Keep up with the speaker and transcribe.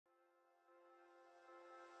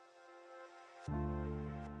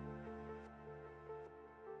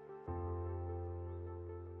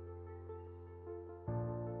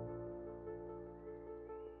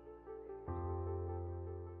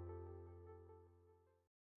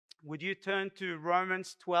Would you turn to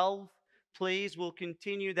Romans 12, please? We'll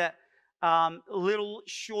continue that little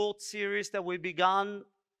short series that we began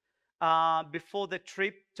before the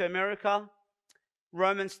trip to America.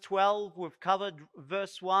 Romans 12, we've covered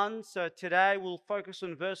verse 1. So today we'll focus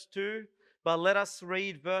on verse 2. But let us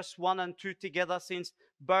read verse 1 and 2 together, since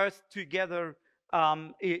both together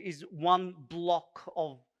is one block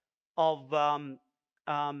of um,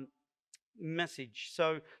 message.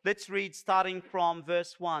 So let's read starting from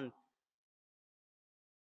verse 1.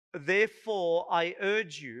 Therefore, I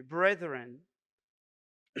urge you, brethren,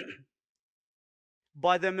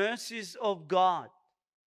 by the mercies of God,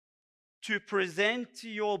 to present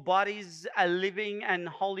your bodies a living and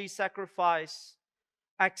holy sacrifice,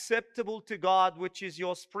 acceptable to God, which is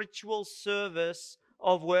your spiritual service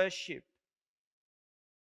of worship.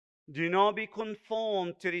 Do not be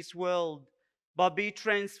conformed to this world, but be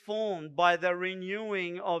transformed by the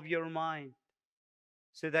renewing of your mind,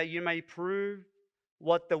 so that you may prove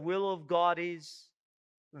what the will of God is,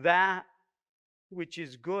 that which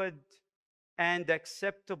is good and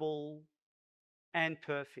acceptable and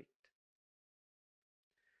perfect.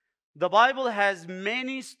 The Bible has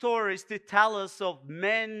many stories to tell us of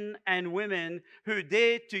men and women who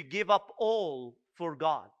dared to give up all for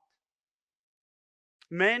God.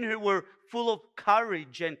 Men who were full of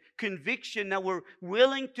courage and conviction, that were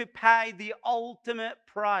willing to pay the ultimate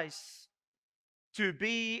price to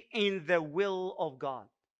be in the will of God.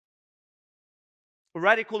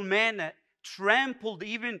 Radical men that trampled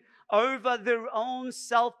even over their own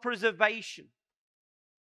self-preservation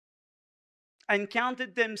and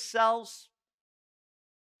counted themselves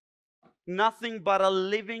nothing but a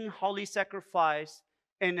living holy sacrifice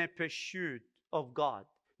in a pursuit of God.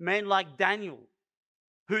 Men like Daniel,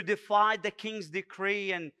 who defied the king's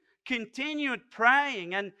decree and continued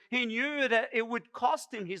praying, and he knew that it would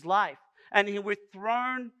cost him his life, and he was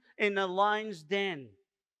thrown in a lion's den.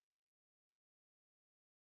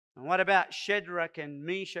 And what about Shadrach and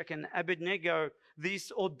Meshach and Abednego,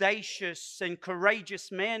 these audacious and courageous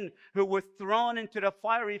men who were thrown into the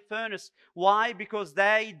fiery furnace? Why? Because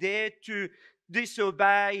they dared to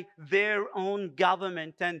disobey their own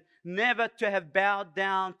government and never to have bowed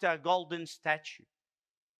down to a golden statue.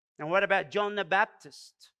 And what about John the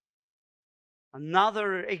Baptist?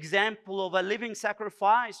 Another example of a living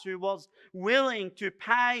sacrifice, who was willing to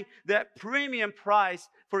pay that premium price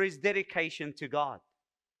for his dedication to God.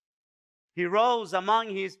 He rose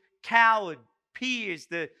among his coward peers,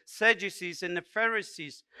 the Sadducees and the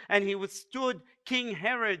Pharisees, and he withstood King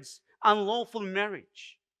Herod's unlawful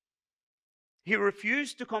marriage. He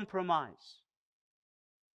refused to compromise.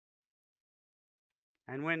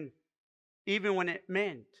 And even when it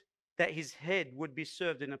meant that his head would be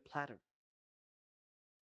served in a platter.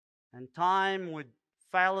 And time would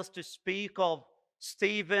fail us to speak of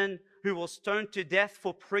Stephen, who was stoned to death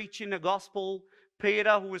for preaching the gospel,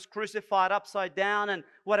 Peter, who was crucified upside down, and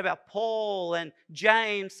what about Paul and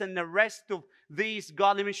James and the rest of these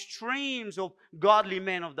godly streams of godly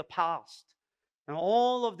men of the past? And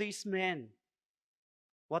all of these men,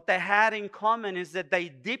 what they had in common is that they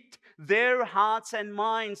dipped their hearts and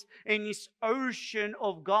minds in this ocean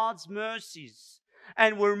of God's mercies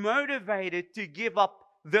and were motivated to give up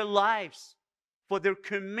their lives for their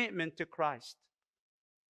commitment to Christ.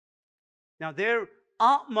 Now, their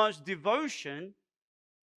utmost devotion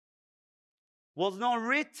was not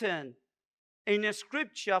written in a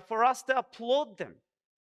scripture for us to applaud them.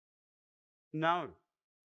 No.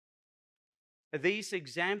 These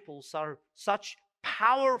examples are such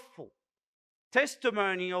powerful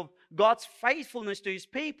testimony of God's faithfulness to His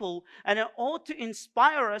people, and it ought to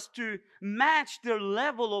inspire us to match their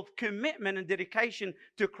level of commitment and dedication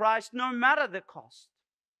to Christ, no matter the cost.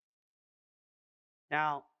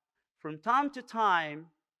 Now, from time to time,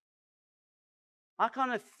 I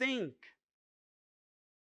kind of think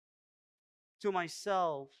to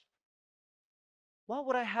myself, what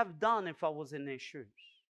would I have done if I was in their shoes?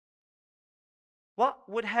 What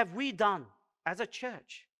would have we done as a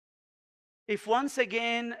church if once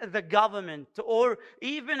again the government or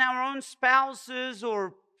even our own spouses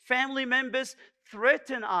or family members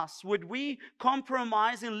threaten us? Would we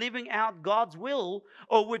compromise in living out God's will,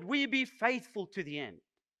 or would we be faithful to the end?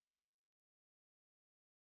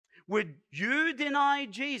 Would you deny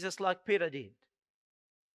Jesus like Peter did?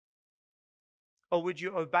 Or would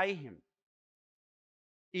you obey Him,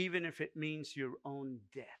 even if it means your own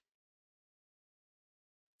death?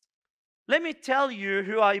 Let me tell you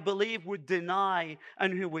who I believe would deny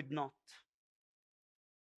and who would not.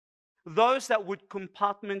 Those that would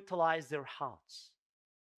compartmentalize their hearts.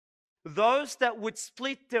 Those that would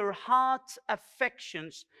split their heart's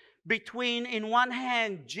affections between, in one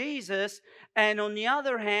hand, Jesus, and on the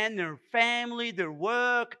other hand, their family, their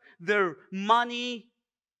work, their money.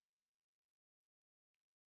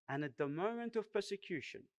 And at the moment of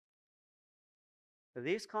persecution,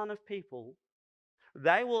 these kind of people,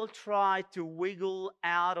 they will try to wiggle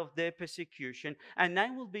out of their persecution, and they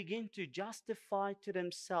will begin to justify to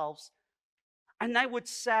themselves. And they would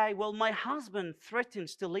say, well, my husband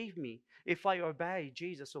threatens to leave me if I obey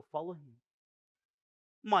Jesus or follow him.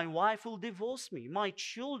 My wife will divorce me. My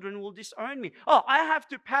children will disown me. Oh, I have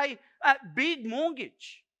to pay a big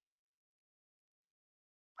mortgage.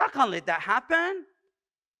 I can't let that happen.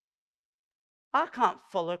 I can't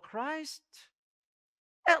follow Christ,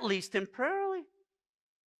 at least temporarily.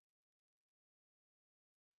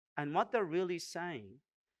 And what they're really saying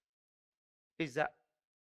is that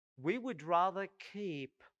we would rather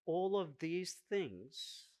keep all of these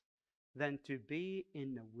things than to be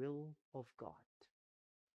in the will of God.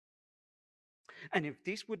 And if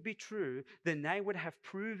this would be true, then they would have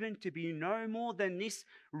proven to be no more than this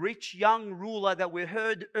rich young ruler that we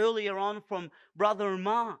heard earlier on from Brother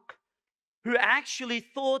Mark, who actually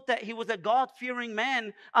thought that he was a God-fearing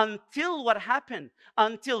man until what happened?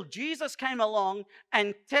 Until Jesus came along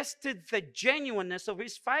and tested the genuineness of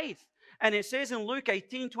his faith. And it says in Luke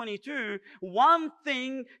 18:22, one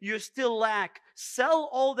thing you still lack. Sell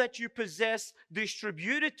all that you possess,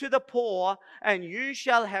 distribute it to the poor, and you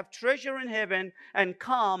shall have treasure in heaven, and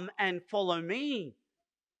come and follow me.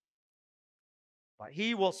 But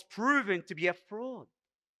he was proven to be a fraud.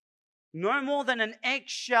 No more than an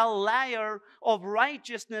eggshell layer of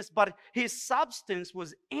righteousness, but his substance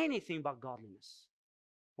was anything but godliness.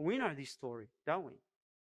 We know this story, don't we?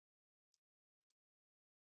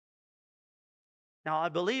 Now, I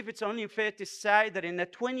believe it's only fair to say that in the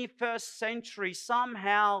 21st century,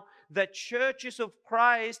 somehow the churches of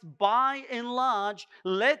Christ, by and large,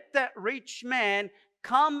 let that rich man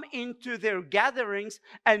come into their gatherings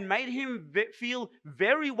and made him feel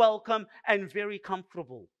very welcome and very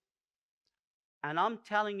comfortable. And I'm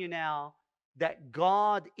telling you now that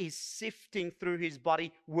God is sifting through his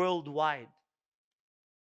body worldwide.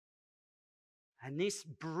 And this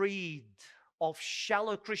breed of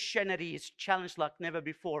shallow Christianity is challenged like never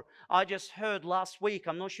before. I just heard last week,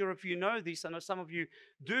 I'm not sure if you know this, I know some of you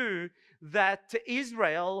do, that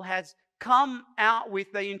Israel has come out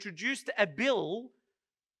with, they introduced a bill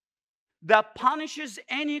that punishes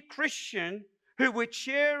any Christian who would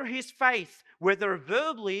share his faith, whether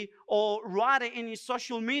verbally or write it in his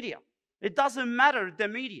social media. It doesn't matter the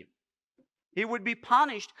medium. He would be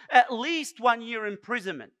punished at least 1 year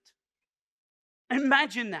imprisonment.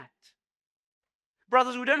 Imagine that.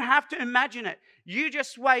 Brothers, we don't have to imagine it. You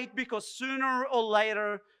just wait, because sooner or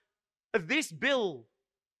later, this bill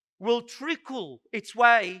will trickle its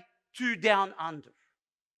way to down under.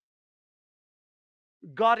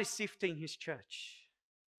 God is sifting his church.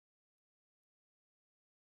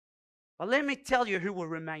 But let me tell you who will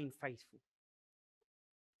remain faithful.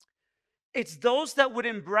 It's those that would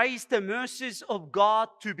embrace the mercies of God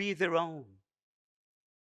to be their own.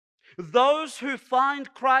 Those who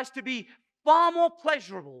find Christ to be far more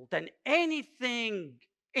pleasurable than anything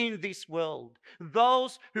in this world.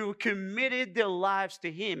 Those who committed their lives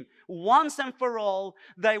to him once and for all.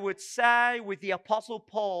 They would say with the Apostle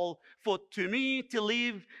Paul, for to me to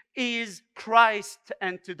live is Christ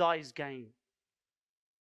and to die is gain.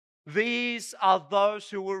 These are those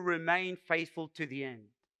who will remain faithful to the end.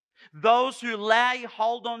 Those who lay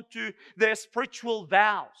hold on to their spiritual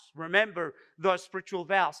vows. Remember those spiritual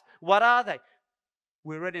vows. What are they?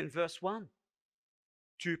 We read in verse 1.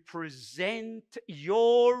 To present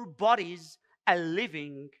your bodies a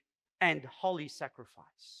living and holy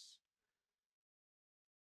sacrifice.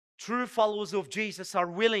 True followers of Jesus are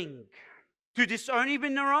willing to disown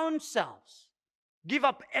even their own selves. Give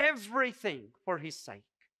up everything for his sake.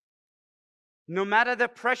 No matter the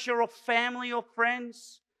pressure of family or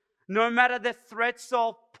friends, no matter the threats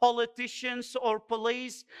of politicians or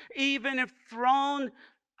police, even if thrown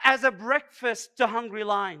as a breakfast to hungry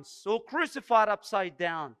lions or crucified upside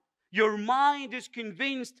down, your mind is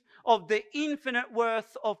convinced of the infinite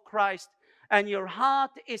worth of Christ, and your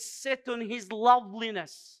heart is set on his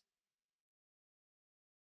loveliness.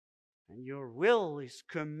 And your will is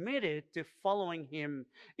committed to following him,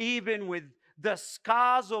 even with the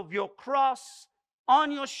scars of your cross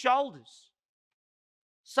on your shoulders,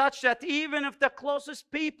 such that even if the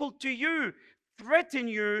closest people to you threaten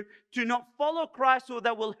you to not follow Christ or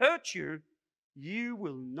that will hurt you, you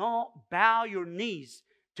will not bow your knees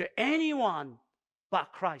to anyone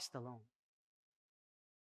but Christ alone.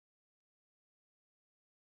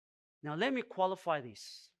 Now let me qualify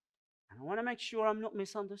this. And I want to make sure I'm not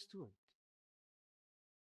misunderstood.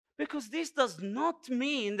 Because this does not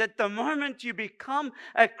mean that the moment you become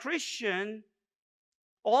a Christian,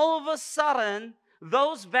 all of a sudden,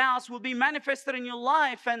 those vows will be manifested in your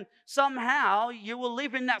life and somehow you will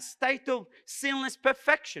live in that state of sinless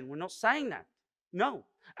perfection. We're not saying that. No.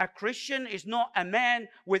 A Christian is not a man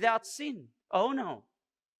without sin. Oh, no.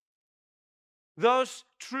 Those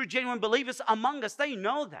true, genuine believers among us, they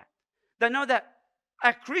know that. They know that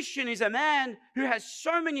a Christian is a man who has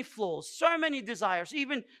so many flaws, so many desires,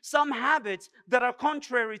 even some habits that are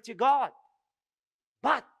contrary to God.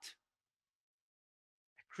 But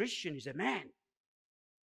a Christian is a man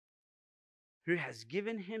who has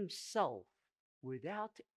given himself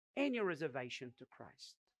without any reservation to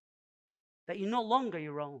Christ. That you're no longer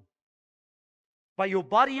your own. But your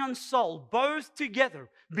body and soul, both together,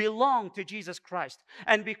 belong to Jesus Christ.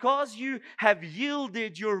 And because you have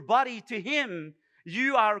yielded your body to Him,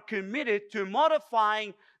 you are committed to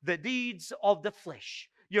modifying the deeds of the flesh.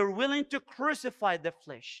 You're willing to crucify the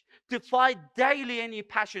flesh, to fight daily any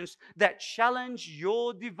passions that challenge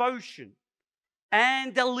your devotion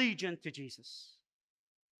and allegiance to Jesus.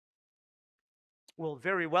 Well,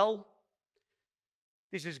 very well.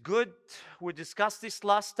 This is good. We discussed this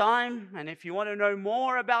last time. And if you want to know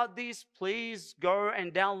more about this, please go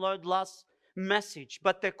and download last message.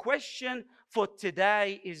 But the question for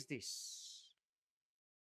today is this.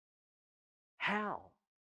 How?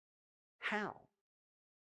 How?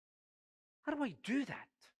 How do I do that?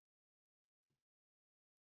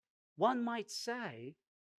 One might say,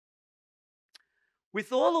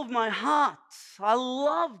 with all of my heart, I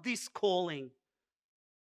love this calling.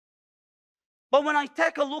 But when I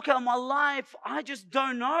take a look at my life, I just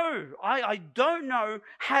don't know. I don't know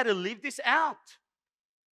how to live this out.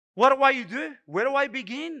 What do I do? Where do I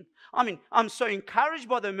begin? I mean, I'm so encouraged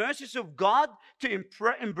by the mercies of God to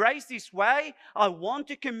embrace this way. I want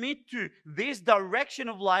to commit to this direction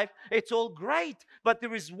of life. It's all great. But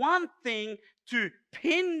there is one thing to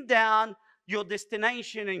pin down your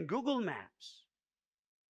destination in Google Maps.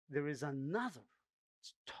 There is another.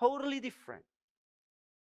 It's totally different.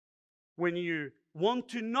 When you want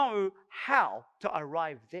to know how to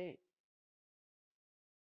arrive there.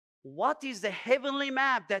 What is the heavenly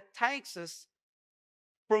map that takes us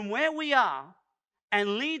from where we are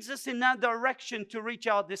and leads us in that direction to reach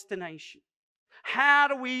our destination? How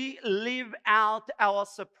do we live out our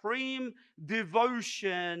supreme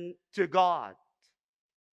devotion to God?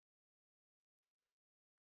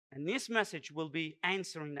 And this message will be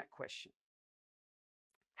answering that question.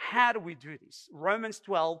 How do we do this? Romans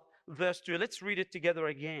 12, verse 2. Let's read it together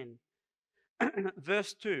again.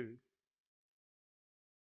 Verse 2.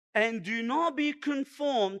 And do not be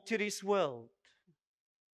conformed to this world,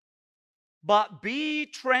 but be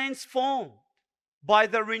transformed by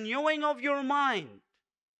the renewing of your mind,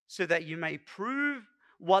 so that you may prove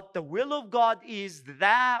what the will of God is,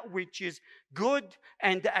 that which is good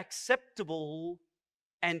and acceptable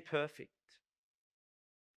and perfect.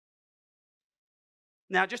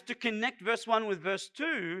 Now, just to connect verse 1 with verse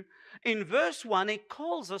 2, in verse 1, it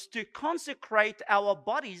calls us to consecrate our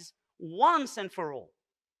bodies once and for all.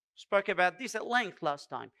 Spoke about this at length last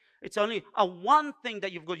time. It's only a one thing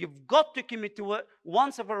that you've got. You've got to commit to it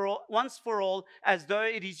once for all, as though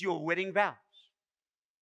it is your wedding vows.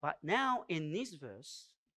 But now, in this verse,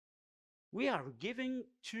 we are giving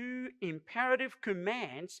two imperative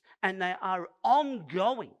commands, and they are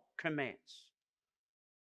ongoing commands.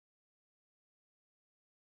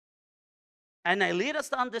 And they lead us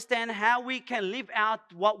to understand how we can live out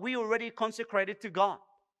what we already consecrated to God.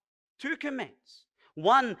 Two commands.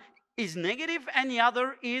 One is negative and the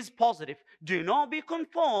other is positive. Do not be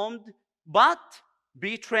conformed, but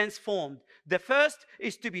be transformed. The first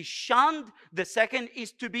is to be shunned. The second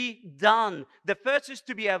is to be done. The first is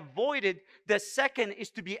to be avoided. The second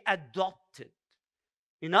is to be adopted.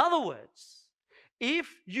 In other words, if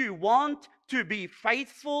you want to be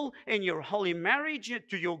faithful in your holy marriage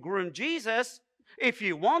to your groom Jesus, if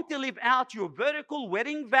you want to live out your vertical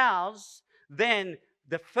wedding vows, then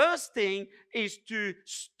the first thing is to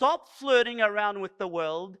stop flirting around with the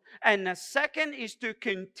world. And the second is to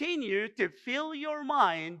continue to fill your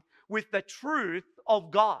mind with the truth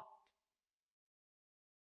of God.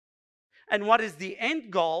 And what is the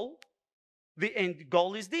end goal? The end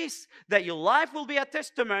goal is this, that your life will be a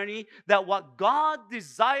testimony that what God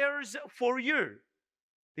desires for you,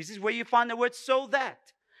 this is where you find the word so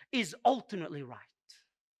that, is ultimately right.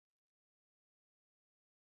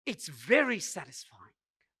 It's very satisfying.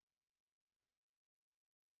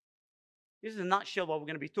 This is in a nutshell what we're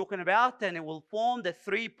going to be talking about, and it will form the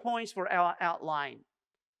 3 points for our outline.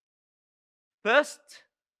 First,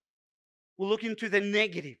 We'll look into the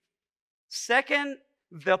negative. Second,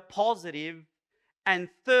 the positive. And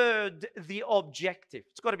third, the objective.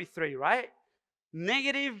 It's got to be three, right?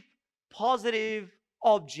 Negative, positive,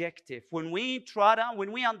 objective. When we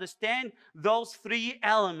understand those three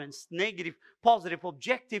elements, negative, positive,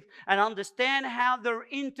 objective, and understand how they're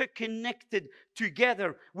interconnected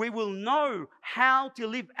together, we will know how to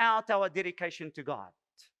live out our dedication to God.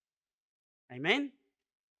 Amen?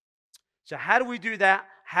 So how do we do that?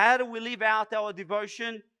 How do we live out our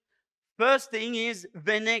devotion? First thing is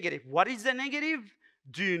the negative. What is the negative?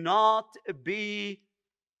 Do not be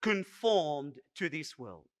conformed to this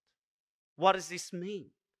world. What does this mean?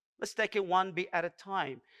 Let's take it one bit at a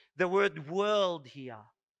time. The word world here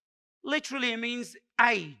literally means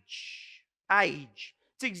age. Age.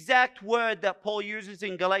 It's the exact word that Paul uses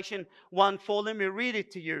in Galatians 1:4. Let me read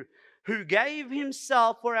it to you. Who gave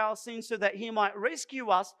himself for our sins so that he might rescue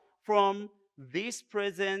us from this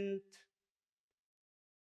present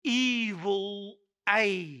evil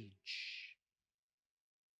age.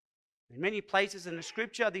 In many places in the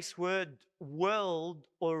scripture, this word world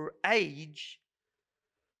or age,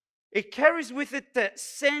 it carries with it the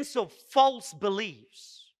sense of false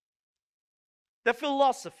beliefs, the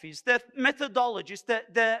philosophies, the methodologies,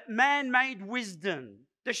 the man-made wisdom,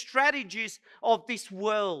 the strategies of this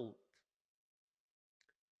world.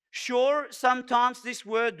 Sure, sometimes this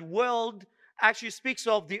word world actually speaks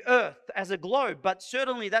of the earth as a globe, but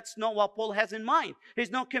certainly that's not what Paul has in mind.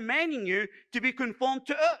 He's not commanding you to be conformed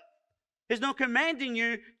to earth. He's not commanding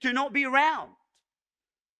you to not be round.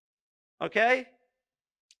 Okay?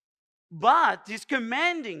 But he's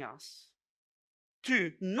commanding us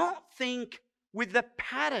to not think with the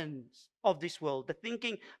patterns of this world, the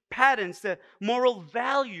thinking patterns, the moral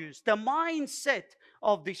values, the mindset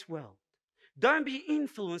of this world. Don't be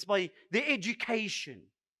influenced by the education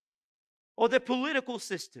or the political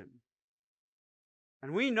system.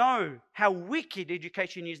 And we know how wicked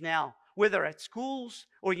education is now, whether at schools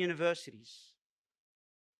or universities.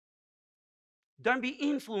 Don't be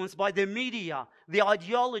influenced by the media, the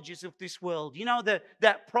ideologies of this world. You know,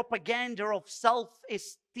 that propaganda of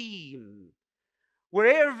self-esteem,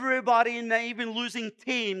 where everybody in the even losing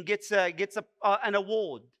team gets an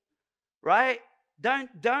award, right?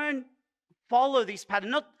 Don't follow this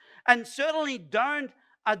pattern. And certainly don't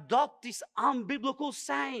adopt these unbiblical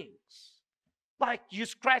sayings. Like, you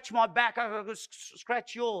scratch my back, I'll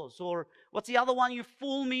scratch yours. Or what's the other one? You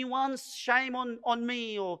fool me once, shame on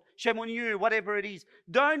me, or shame on you, whatever it is.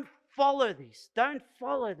 Don't follow this. Don't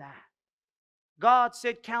follow that. God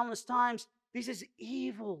said countless times, this is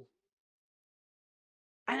evil.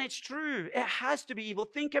 And it's true. It has to be evil.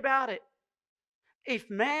 Think about it. If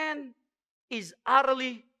man is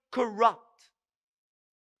utterly corrupt,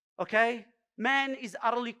 okay? Man is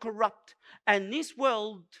utterly corrupt. And this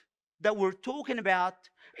world that we're talking about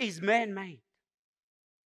is man-made.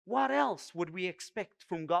 What else would we expect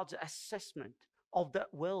from God's assessment of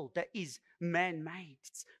that world that is man-made?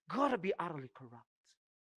 It's got to be utterly corrupt.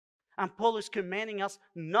 And Paul is commanding us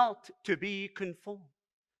not to be conformed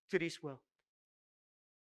to this world.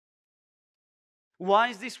 Why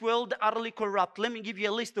is this world utterly corrupt? Let me give you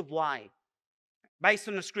a list of why, based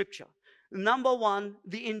on the scripture. Number one,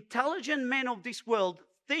 the intelligent men of this world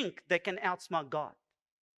think they can outsmart God.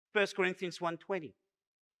 1 Corinthians 1:20.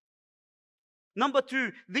 Number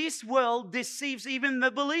two, this world deceives even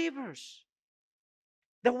the believers.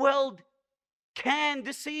 The world can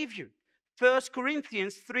deceive you. 1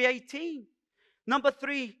 Corinthians 3:18. Number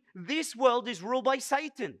three, this world is ruled by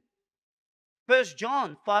Satan. 1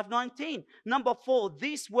 John 5:19. Number four,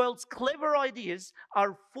 this world's clever ideas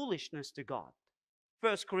are foolishness to God.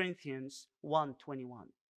 1 Corinthians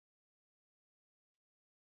 1:21.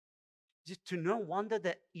 Is it to no wonder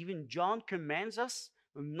that even John commands us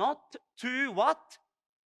not to what?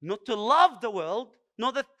 Not to love the world,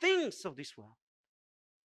 nor the things of this world.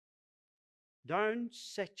 Don't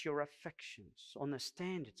set your affections on the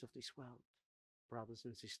standards of this world, brothers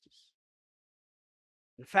and sisters.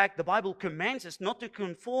 In fact, the Bible commands us not to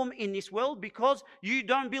conform in this world because you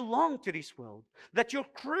don't belong to this world, that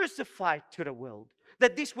you're crucified to the world,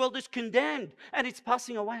 that this world is condemned and it's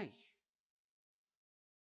passing away.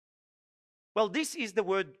 Well, this is the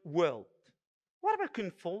word world. What about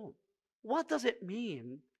conform? What does it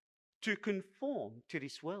mean to conform to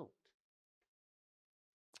this world?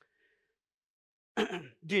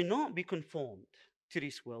 Do not be conformed to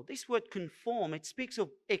this world. This word conform, it speaks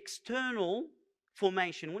of external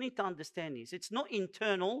formation. We need to understand this. It's not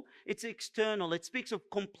internal, it's external. It speaks of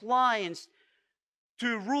compliance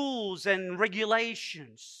to rules and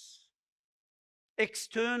regulations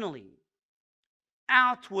externally.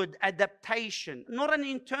 Outward adaptation, not an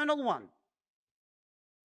internal one.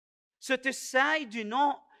 So to say, do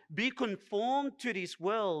not be conformed to this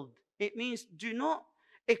world, it means do not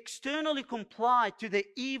externally comply to the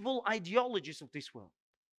evil ideologies of this world.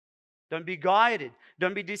 Don't be guided.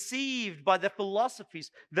 Don't be deceived by the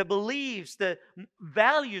philosophies, the beliefs, the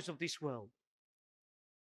values of this world.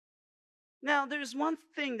 Now, there's one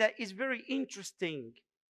thing that is very interesting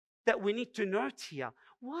that we need to note here.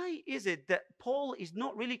 Why is it that Paul is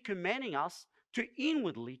not really commanding us to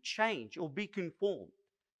inwardly change or be conformed?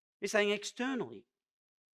 He's saying externally.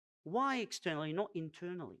 Why externally, not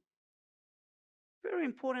internally? Very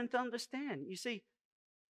important to understand. You see,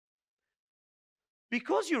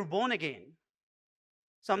 because you're born again,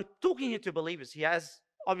 so I'm talking here to believers here, as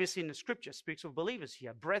obviously in the scripture speaks of believers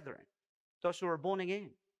here, brethren, those who are born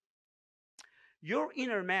again. Your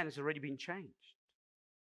inner man has already been changed,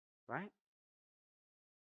 right?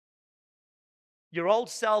 Your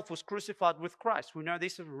old self was crucified with Christ. We know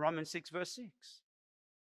this in Romans 6, verse 6.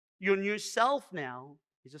 Your new self now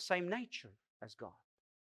is the same nature as God.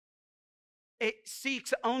 It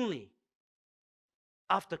seeks only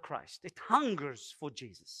after Christ. It hungers for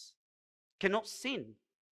Jesus. Cannot sin.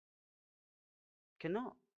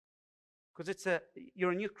 Cannot. Because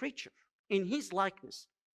you're a new creature in His likeness.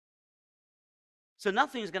 So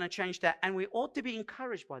nothing is going to change that. And we ought to be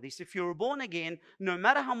encouraged by this. If you're born again, no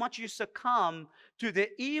matter how much you succumb to the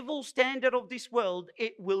evil standard of this world,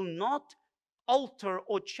 it will not alter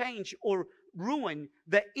or change or ruin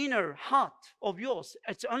the inner heart of yours.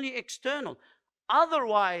 It's only external.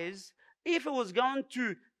 Otherwise, if it was going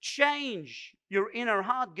to change your inner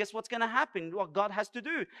heart, guess what's going to happen? What God has to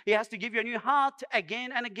do? He has to give you a new heart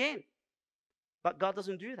again and again. But God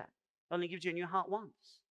doesn't do that. He only gives you a new heart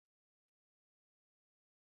once.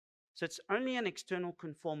 So it's only an external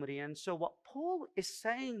conformity. And so what Paul is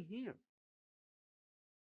saying here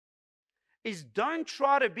is don't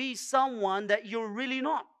try to be someone that you're really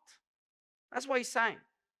not. That's what he's saying.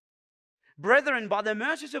 Brethren, by the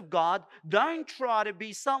mercies of God, don't try to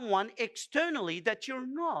be someone externally that you're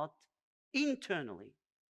not internally.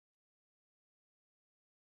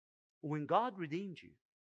 When God redeemed you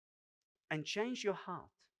and changed your heart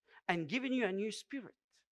and given you a new spirit,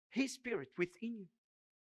 His spirit within you,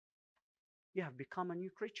 you have become a new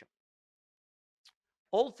creature.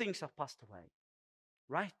 All things have passed away,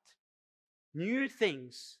 right? New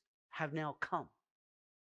things have now come.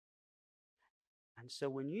 And so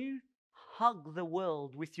when you hug the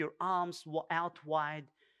world with your arms out wide,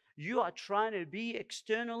 you are trying to be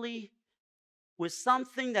externally with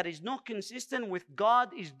something that is not consistent with God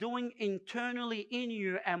is doing internally in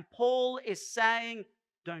you. And Paul is saying,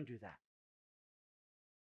 don't do that.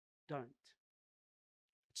 Don't.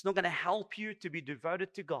 It's not going to help you to be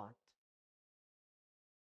devoted to God.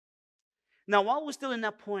 Now, while we're still in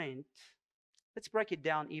that point, let's break it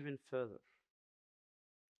down even further.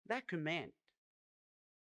 That command,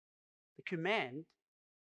 the command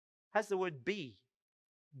has the word be.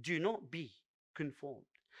 Do not be conformed.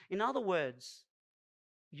 In other words,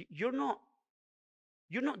 you're not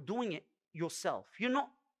doing it yourself. You're not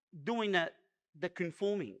doing the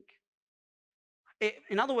conforming.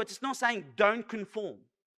 In other words, it's not saying don't conform.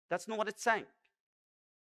 That's not what it's saying.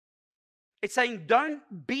 It's saying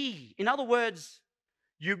don't be. In other words,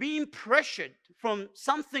 you're being pressured from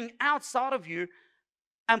something outside of you,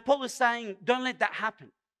 and Paul is saying don't let that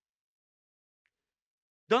happen.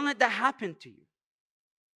 Don't let that happen to you.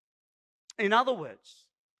 In other words,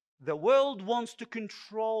 the world wants to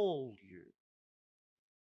control you.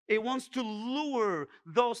 It wants to lure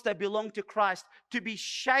those that belong to Christ to be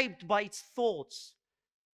shaped by its thoughts.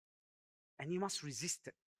 And you must resist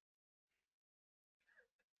it.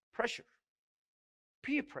 Pressure,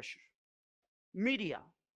 peer pressure, media,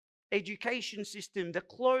 education system, the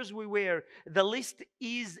clothes we wear, the list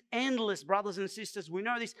is endless, brothers and sisters. We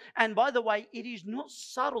know this. And by the way, it is not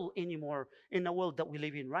subtle anymore in the world that we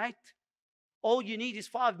live in, right? All you need is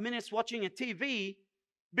 5 minutes watching a TV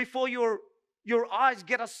before your eyes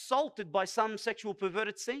get assaulted by some sexual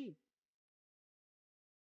perverted scene.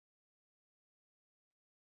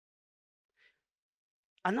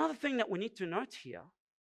 Another thing that we need to note here,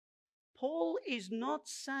 Paul is not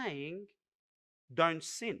saying don't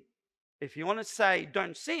sin. If you want to say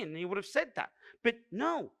don't sin, he would have said that. But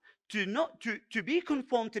no, to be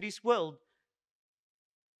conformed to this world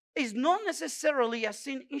is not necessarily a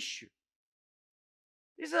sin issue.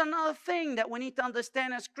 This is another thing that we need to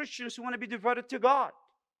understand as Christians who want to be devoted to God.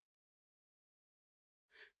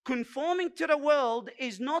 Conforming to the world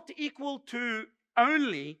is not equal to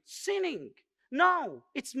only sinning. No,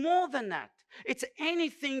 it's more than that. It's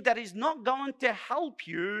anything that is not going to help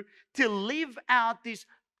you to live out this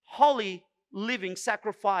holy living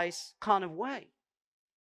sacrifice kind of way.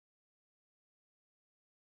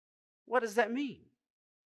 What does that mean?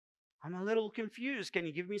 I'm a little confused. Can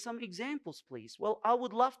you give me some examples, please? Well, I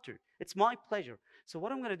would love to. It's my pleasure. So,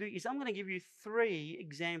 what I'm going to do is I'm going to give you 3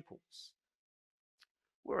 examples.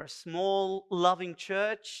 We're a small, loving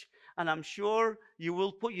church, and I'm sure you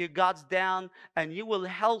will put your guards down and you will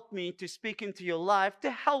help me to speak into your life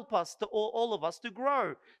to help us, to all of us, to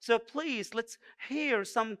grow. So, please, let's hear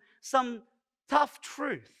some tough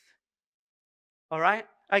truth. All right?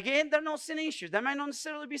 Again, they're not sin issues. They may not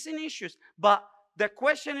necessarily be sin issues, but the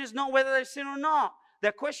question is not whether they're sin or not.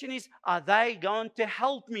 The question is, are they going to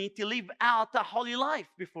help me to live out a holy life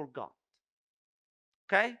before God?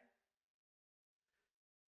 Okay?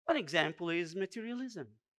 One example is materialism.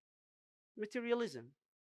 Materialism.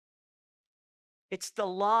 It's the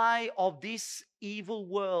lie of this evil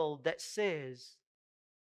world that says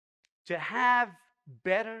to have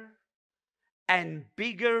better and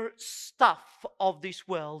bigger stuff of this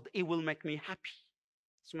world, it will make me happy.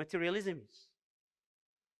 So materialism is.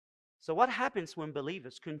 So what happens when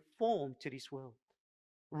believers conform to this world?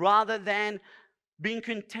 Rather than being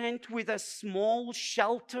content with a small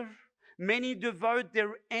shelter, many devote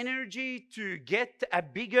their energy to get a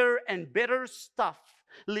bigger and better stuff,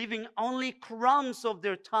 leaving only crumbs of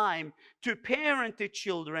their time to parent their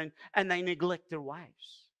children, and they neglect their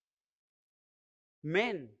wives.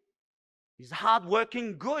 Men, is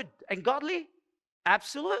hardworking good and godly?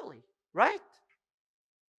 Absolutely, right?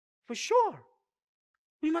 For sure.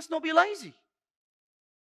 We must not be lazy.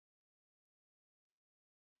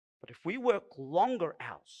 But if we work longer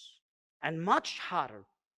hours and much harder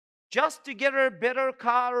just to get a better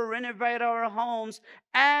car or renovate our homes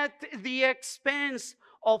at the expense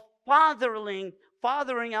of fathering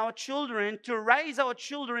our children, to raise our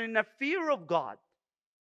children in the fear of God,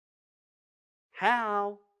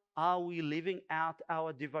 how are we living out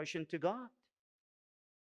our devotion to God?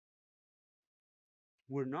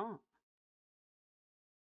 We're not.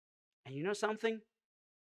 And you know something?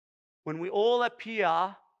 When we all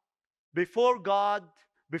appear before God,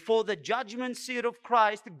 before the judgment seat of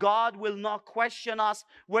Christ, God will not question us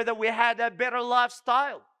whether we had a better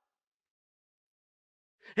lifestyle.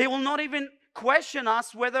 He will not even question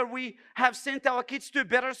us whether we have sent our kids to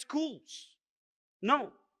better schools.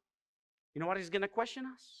 No. You know what He's going to question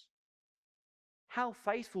us? How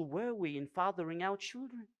faithful were we in fathering our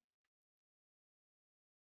children?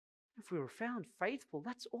 If we were found faithful,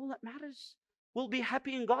 that's all that matters. We'll be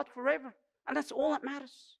happy in God forever. And that's all that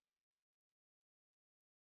matters.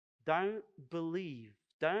 Don't believe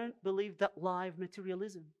that lie of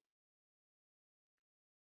materialism.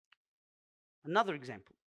 Another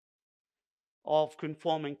example of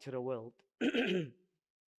conforming to the world.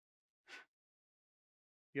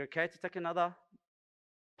 You okay to take another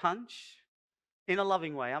punch? In a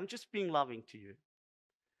loving way. I'm just being loving to you.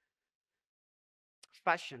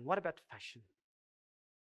 Fashion. What about fashion?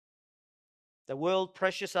 The world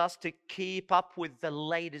pressures us to keep up with the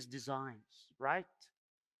latest designs, right?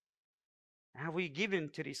 Have we given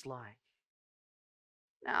to this lie?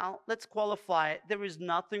 Now, let's qualify it. There is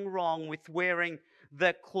nothing wrong with wearing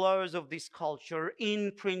the clothes of this culture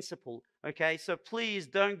in principle, okay? So please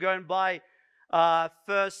don't go and buy a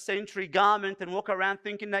first century garment and walk around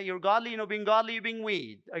thinking that you're godly. You're not being godly, you're being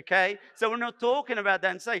weird, okay? So we're not talking about that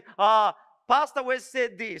and say, Pastor West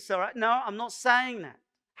said this, all right? No, I'm not saying that.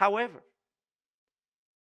 However,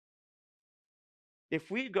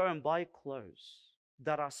 if we go and buy clothes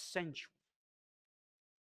that are sensual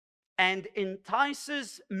and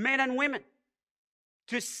entices men and women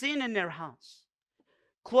to sin in their hearts,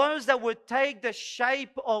 clothes that would take the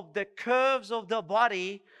shape of the curves of the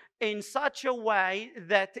body in such a way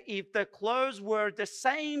that if the clothes were the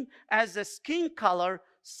same as the skin color,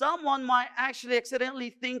 someone might actually accidentally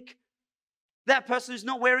think that person is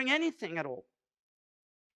not wearing anything at all.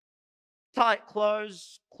 Tight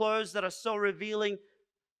clothes that are so revealing.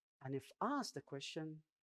 And if asked the question,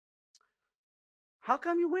 how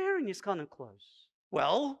come you're wearing this kind of clothes?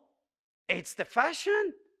 Well, it's the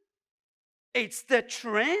fashion. It's the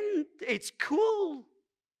trend. It's cool.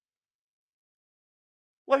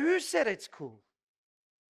 Well, who said it's cool?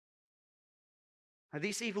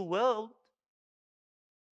 This evil world.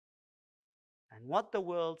 And what the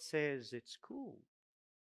world says it's cool.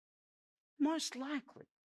 Most likely,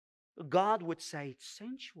 God would say it's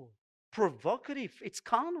sensual, provocative, it's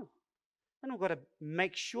carnal. And we've got to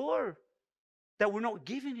make sure that we're not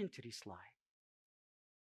giving into this lie.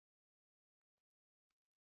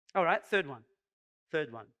 All right, third one.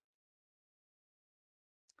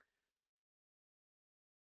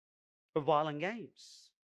 Violent games.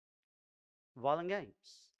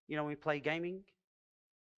 You know, we play gaming.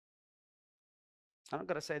 I'm not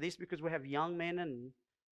going to say this because we have young men and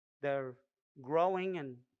They're growing,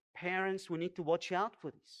 and parents, we need to watch out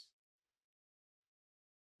for this.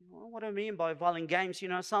 What I mean by violent games,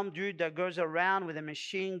 some dude that goes around with a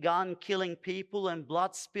machine gun killing people and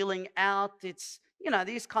blood spilling out. It's,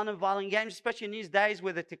 these kind of violent games, especially in these days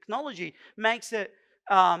where the technology makes it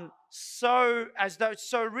so, as though it's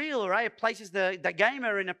so real, right? It places the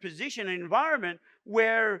gamer in a position, an environment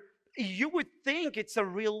where you would think it's a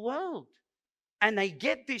real world. And they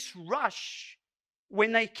get this rush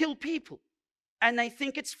when they kill people, and they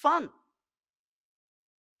think it's fun.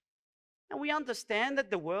 And we understand that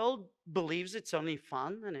the world believes it's only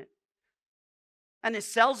fun, and it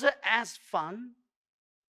sells it as fun.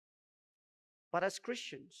 But as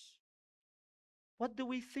Christians, what do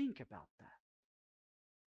we think about that?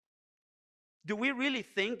 Do we really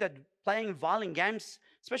think that playing violent games,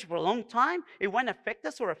 especially for a long time, it won't affect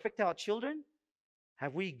us or affect our children?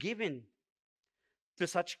 Have we given to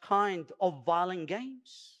such kind of violent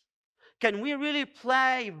games? Can we really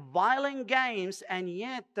play violent games, and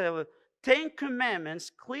yet the Ten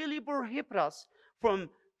Commandments clearly prohibit us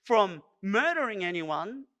from murdering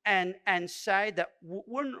anyone, and say that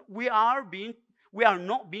we are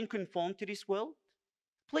not being conformed to this world?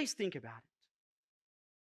 Please think about it.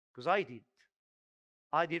 Because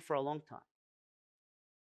I did for a long time.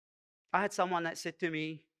 I had someone that said to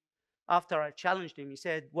me, after I challenged him, he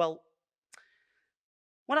said, well,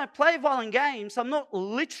 when I play violent games, I'm not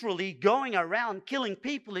literally going around killing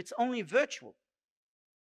people. It's only virtual.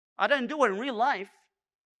 I don't do it in real life.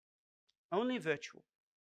 Only virtual.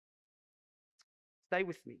 Stay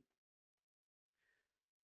with me.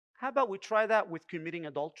 How about we try that with committing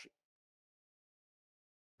adultery?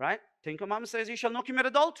 Right? Ten Commandments says you shall not commit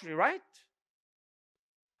adultery, right?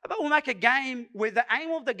 How about we make a game where the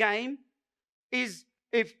aim of the game is,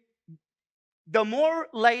 if the more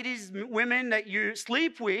ladies, women that you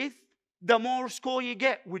sleep with, the more score you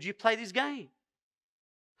get. Would you play this game?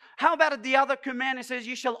 How about the other commandment says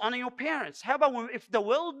you shall honor your parents? How about if the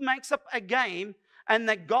world makes up a game and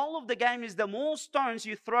the goal of the game is the more stones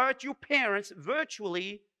you throw at your parents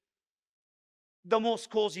virtually, the more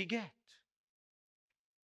scores you get?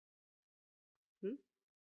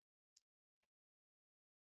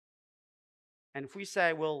 And if we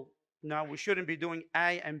say, well, no, we shouldn't be doing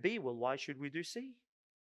A and B, well, why should we do C?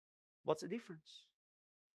 What's the difference?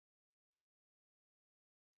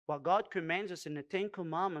 What God commands us in the Ten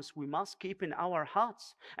Commandments, we must keep in our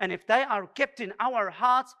hearts. And if they are kept in our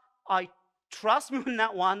hearts, I trust me on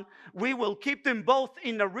that one, we will keep them both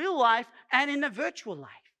in the real life and in the virtual life.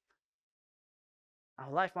 Our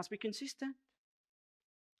life must be consistent.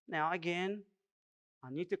 Now, again, I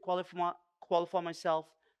need to qualify myself.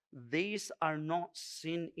 These are not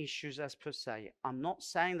sin issues as per se. I'm not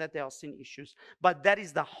saying that they are sin issues, but that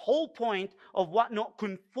is the whole point of what not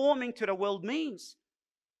conforming to the world means.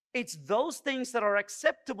 It's those things that are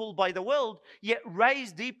acceptable by the world, yet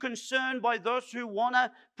raise deep concern by those who want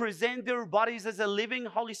to present their bodies as a living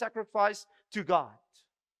holy sacrifice to God.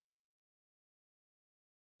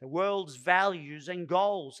 The world's values and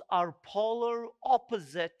goals are polar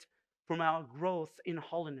opposite from our growth in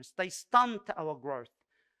holiness. They stunt our growth.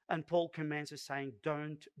 And Paul commands us, saying,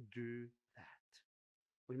 don't do that.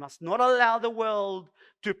 We must not allow the world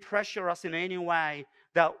to pressure us in any way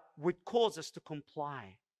that would cause us to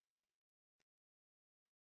comply.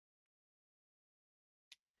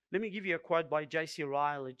 Let me give you a quote by J.C.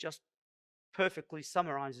 Ryle. It just perfectly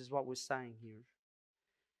summarizes what we're saying here.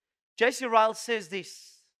 J.C. Ryle says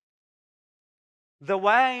this: the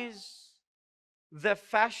ways, the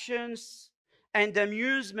fashions, and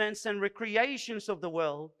amusements and recreations of the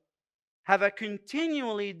world have a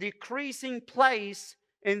continually decreasing place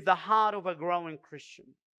in the heart of a growing Christian.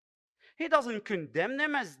 He doesn't condemn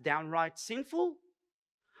them as downright sinful,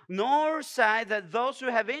 nor say that those who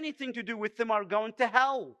have anything to do with them are going to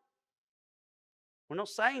hell. We're not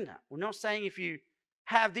saying that. We're not saying if you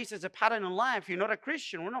have this as a pattern in life, you're not a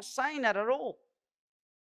Christian. We're not saying that at all.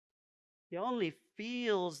 He only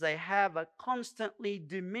feels they have a constantly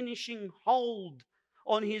diminishing hold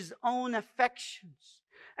on his own affections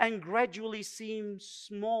and gradually seem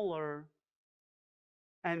smaller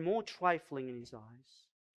and more trifling in his eyes.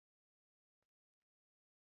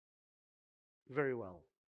 Very well.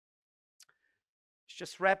 Let's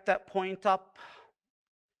just wrap that point up.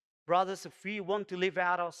 Brothers, if we want to live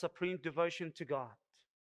out our supreme devotion to God,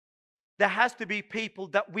 there has to be people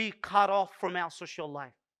that we cut off from our social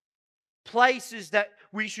life. Places that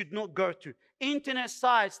we should not go to. Internet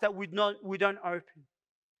sites that we don't open.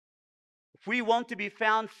 If we want to be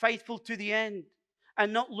found faithful to the end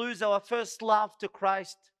and not lose our first love to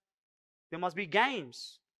Christ, there must be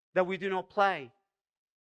games that we do not play.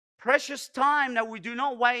 Precious time that we do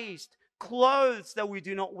not waste, clothes that we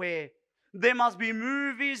do not wear. There must be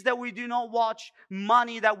movies that we do not watch,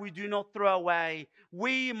 money that we do not throw away.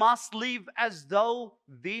 We must live as though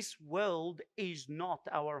this world is not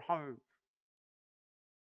our home.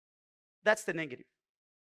 That's the negative.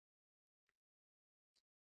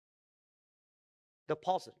 The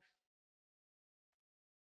positive.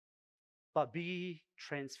 But be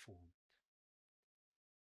transformed.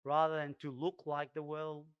 Rather than to look like the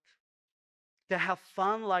world, to have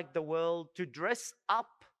fun like the world, to dress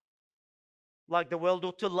up like the world,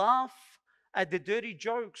 or to laugh at the dirty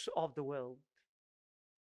jokes of the world.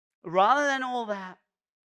 Rather than all that,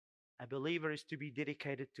 a believer is to be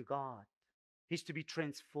dedicated to God. He's to be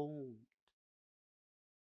transformed.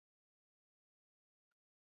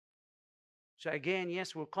 So again,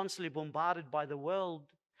 yes, we're constantly bombarded by the world,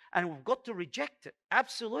 and we've got to reject it.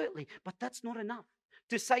 Absolutely. But that's not enough.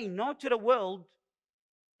 To say no to the world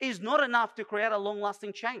is not enough to create a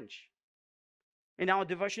long-lasting change in our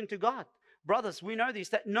devotion to God. Brothers, we know this,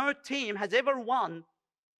 that no team has ever won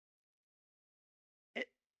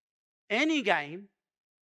any game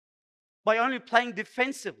by only playing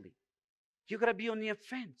defensively. You've got to be on the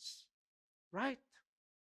offense, right?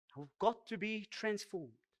 We've got to be transformed.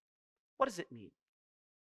 What does it mean?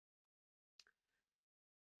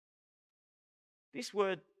 This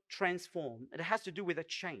word transform, it has to do with a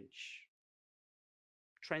change.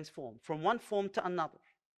 Transform from one form to another.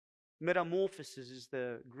 Metamorphosis is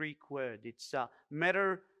the Greek word. It's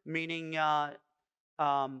meta meaning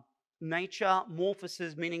nature,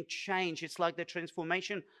 morphosis meaning change. It's like the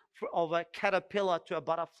transformation of a caterpillar to a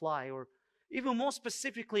butterfly, or even more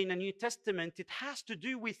specifically in the New Testament, it has to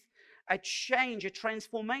do with a change, a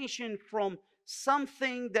transformation from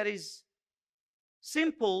something that is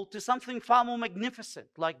simple to something far more magnificent,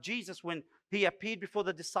 like Jesus when he appeared before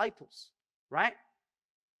the disciples, right?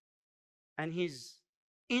 And his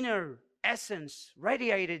inner essence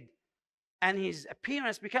radiated, and his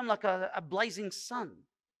appearance became like a blazing sun.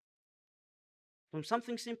 From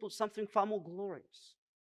something simple to something far more glorious.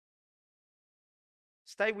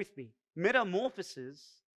 Stay with me.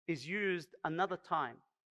 Metamorphosis is used another time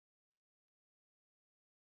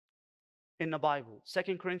in the Bible.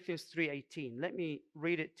 2 Corinthians 3:18. Let me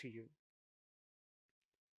read it to you.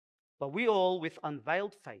 But we all, with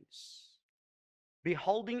unveiled face,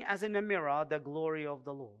 beholding as in a mirror the glory of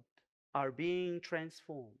the Lord, are being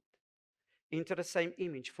transformed into the same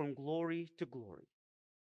image from glory to glory,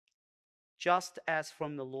 just as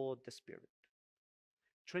from the Lord the Spirit.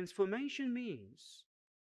 Transformation means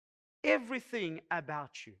everything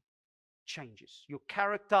about you changes. Your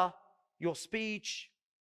character, your speech,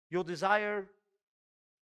 your desire.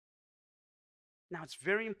 Now, it's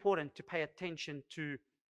very important to pay attention to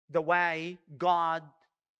the way God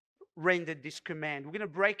rendered this command. We're going to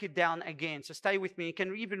break it down again, so stay with me. You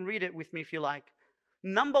can even read it with me if you like.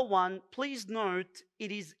 Number one, please note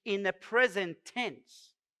it is in the present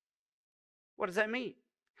tense. What does that mean?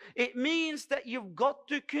 It means that you've got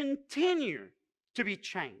to continue to be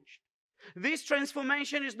changed. This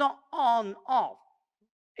transformation is not on, off.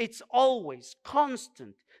 It's always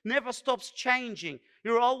constant, never stops changing.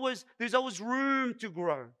 There's always room to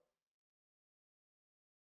grow.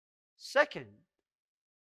 Second,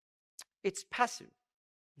 it's passive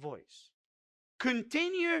voice.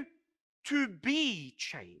 Continue to be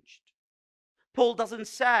changed. Paul doesn't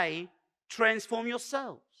say, transform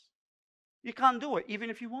yourselves. You can't do it,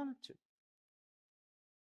 even if you wanted to.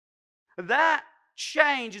 That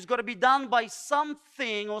change has got to be done by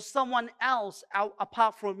something or someone else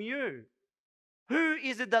apart from you. Who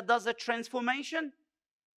is it that does the transformation?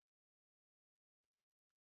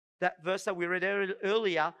 That verse that we read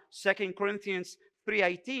earlier, 2 Corinthians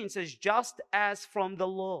 3:18 says, just as from the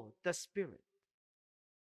Lord, the Spirit.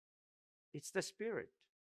 It's the Spirit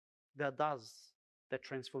that does the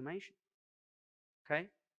transformation. Okay?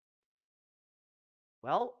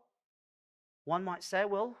 Well, one might say,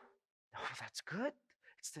 well, that's good.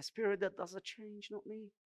 It's the Spirit that does the change, not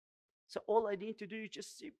me. So all I need to do is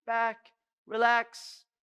just sit back, relax,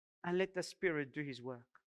 and let the Spirit do His work.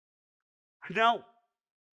 No.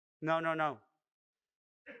 No.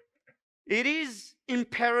 It is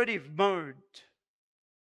imperative mode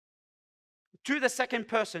to the second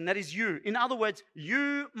person, that is you. In other words,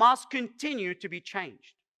 you must continue to be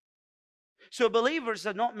changed. So believers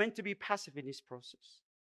are not meant to be passive in this process.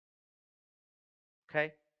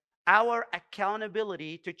 Okay? Our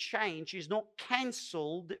accountability to change is not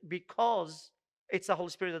cancelled because it's the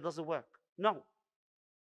Holy Spirit that does the work. No.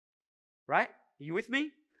 Right? Are you with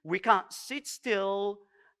me? We can't sit still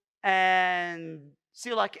and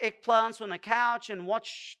see like eggplants on the couch and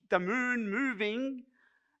watch the moon moving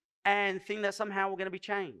and think that somehow we're going to be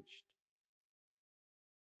changed.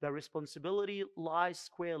 The responsibility lies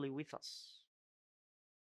squarely with us.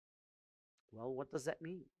 Well, what does that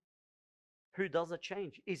mean? Who does the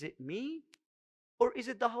change? Is it me or is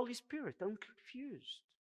it the Holy Spirit? I'm confused.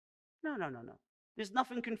 No, no, no, no. There's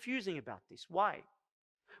nothing confusing about this. Why?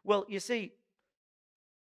 Well, you see,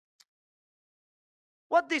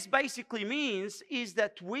 what this basically means is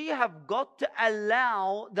that we have got to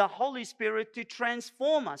allow the Holy Spirit to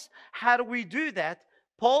transform us. How do we do that?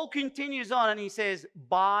 Paul continues on and he says,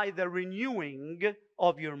 by the renewing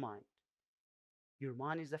of your mind. Your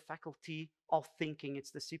mind is the faculty of thinking,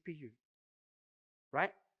 it's the CPU,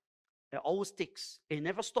 right? It always ticks. It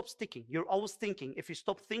never stops ticking. You're always thinking. If you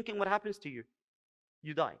stop thinking, what happens to you?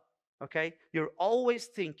 You die, okay? You're always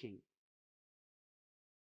thinking.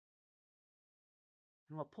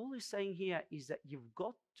 And what Paul is saying here is that you've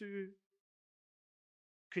got to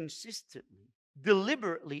consistently,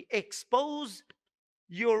 deliberately expose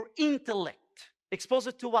your intellect. Expose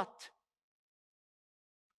it to what?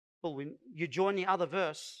 Well, when you join the other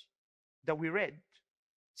verse that we read,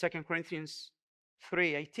 2 Corinthians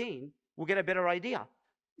 3:18, we'll get a better idea.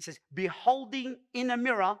 It says, beholding in a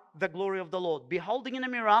mirror the glory of the Lord. Beholding in a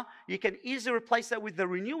mirror, you can easily replace that with the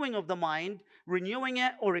renewing of the mind, renewing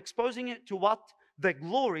it or exposing it to what? The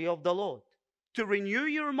glory of the Lord. To renew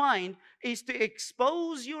your mind is to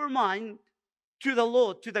expose your mind to the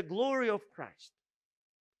Lord, to the glory of Christ.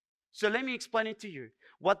 So let me explain it to you.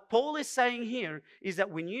 What Paul is saying here is that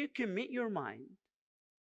when you commit your mind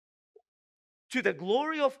to the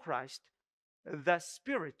glory of Christ, the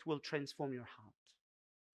Spirit will transform your heart.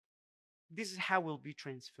 This is how we'll be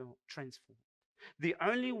transformed. The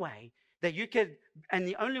only way that you can, and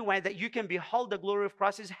the only way that you can behold the glory of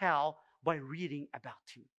Christ is how? By reading about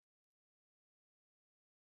Him.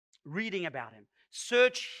 Reading about Him.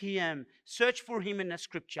 Search Him. Search for Him in the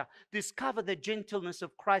Scripture. Discover the gentleness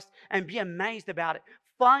of Christ and be amazed about it.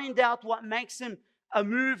 Find out what makes Him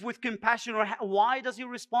move with compassion, or why does He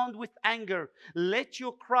respond with anger. Let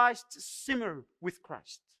your Christ simmer with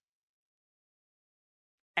Christ.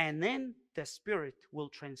 And then the Spirit will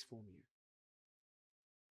transform you.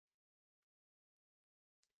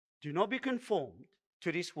 Do not be conformed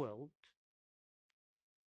to this world,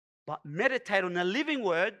 but meditate on the living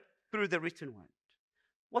word through the written word.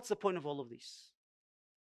 What's the point of all of this?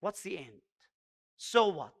 What's the end? So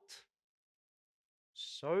what?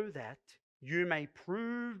 So that you may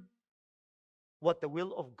prove what the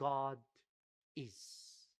will of God is.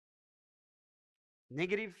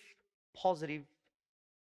 Negative, positive,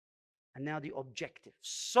 and now the objective.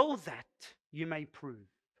 So that you may prove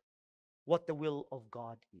what the will of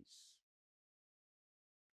God is.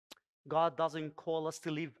 God doesn't call us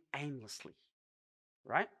to live aimlessly,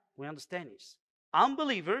 right? We understand this.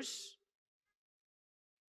 Unbelievers,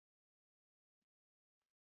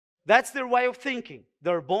 that's their way of thinking.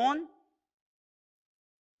 They're born,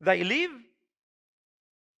 they live,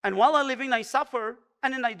 and while they're living, they suffer,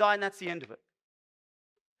 and then they die, and that's the end of it.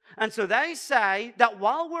 And so they say that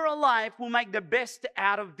while we're alive, we'll make the best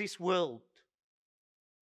out of this world.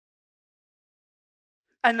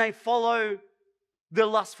 And they follow the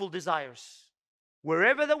lustful desires.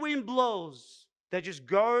 Wherever the wind blows, they just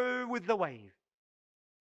go with the wave.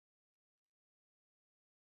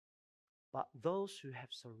 But those who have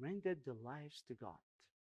surrendered their lives to God,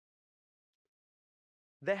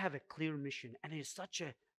 they have a clear mission, and it is such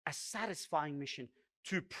a satisfying mission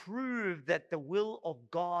to prove that the will of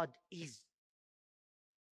God is.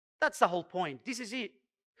 That's the whole point. This is it.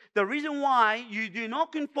 The reason why you do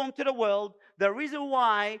not conform to the world, the reason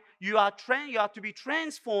why you are to be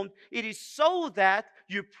transformed, it is so that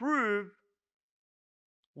you prove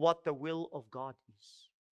what the will of God is.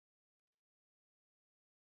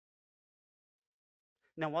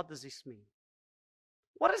 Now, what does this mean?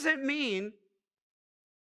 What does it mean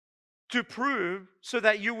to prove, so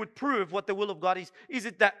that you would prove what the will of God is? Is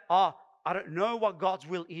it that, I don't know what God's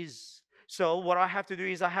will is, so what I have to do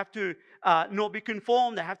is I have to not be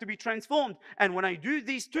conformed, I have to be transformed. And when I do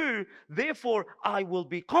these two, therefore I will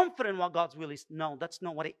be confident what God's will is. No, that's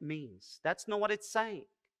not what it means. That's not what it's saying.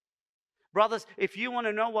 Brothers, if you want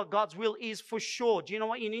to know what God's will is for sure, do you know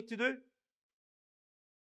what you need to do?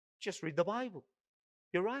 Just read the Bible.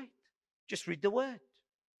 You're right. Just read the Word.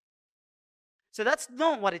 So that's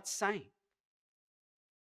not what it's saying.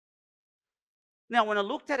 Now, when I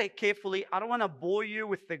looked at it carefully, I don't want to bore you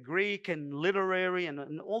with the Greek and literary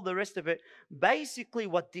and all the rest of it. Basically,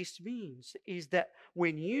 what this means is that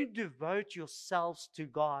when you devote yourselves to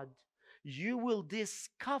God, you will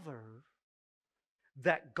discover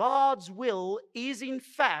that God's will is in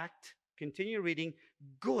fact, continue reading,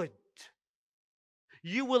 good.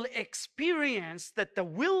 you will experience that the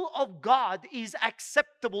will of God is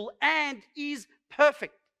acceptable and is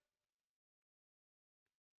perfect.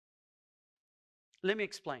 Let me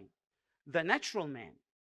explain. The natural man,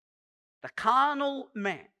 the carnal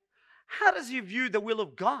man, how does he view the will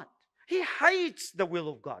of God? He hates the will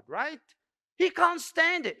of God, right? He can't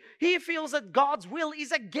stand it. He feels that God's will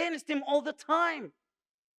is against him all the time.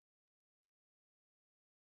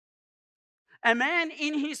 A man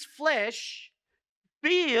in his flesh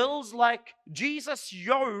feels like Jesus'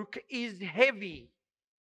 yoke is heavy,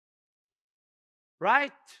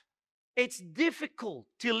 right? It's difficult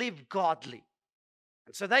to live godly.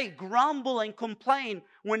 So they grumble and complain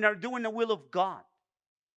when they're doing the will of God.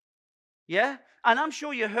 Yeah? And I'm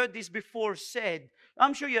sure you heard this before said.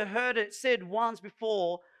 I'm sure you heard it said once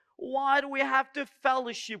before. Why do we have to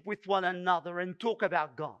fellowship with one another and talk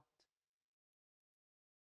about God?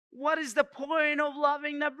 What is the point of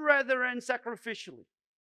loving the brethren sacrificially?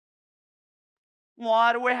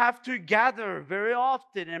 Why do we have to gather very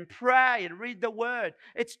often and pray and read the word?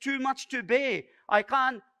 It's too much to bear. I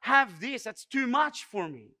can't have this. That's too much for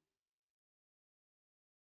me.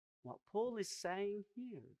 What Paul is saying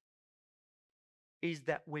here is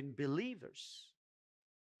that when believers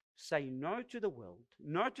say no to the world,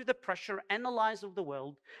 no to the pressure and the lies of the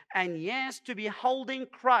world, and yes to beholding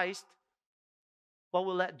Christ, what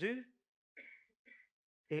will that do?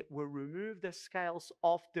 It will remove the scales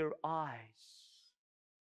off their eyes,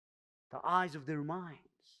 the eyes of their minds.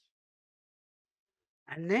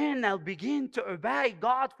 And then they'll begin to obey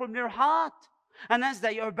God from their heart. And as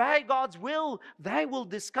they obey God's will, they will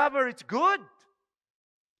discover it's good.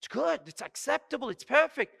 It's good, it's acceptable, it's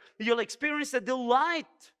perfect. You'll experience the delight,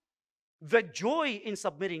 the joy in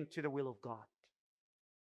submitting to the will of God.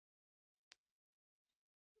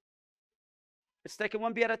 Let's take it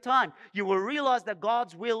one bit at a time. You will realize that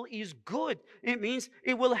God's will is good. It means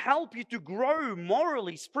it will help you to grow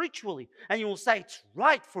morally, spiritually. And you will say, it's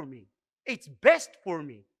right for me. It's best for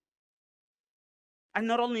me. And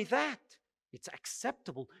not only that, it's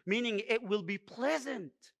acceptable, meaning it will be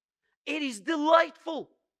pleasant. It is delightful.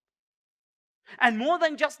 And more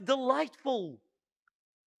than just delightful,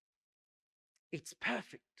 it's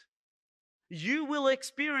perfect. You will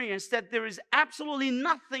experience that there is absolutely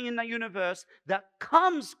nothing in the universe that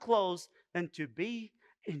comes close than to be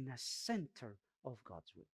in the center of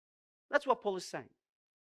God's will. That's what Paul is saying.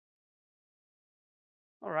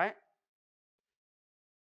 All right.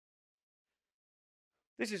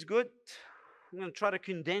 This is good. I'm going to try to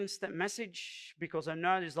condense that message because I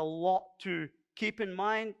know there's a lot to keep in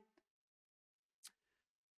mind.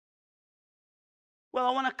 Well,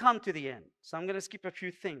 I want to come to the end, so I'm going to skip a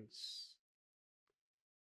few things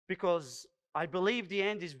because I believe the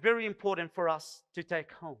end is very important for us to take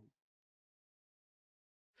home.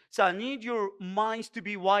 So I need your minds to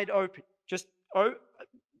be wide open. Just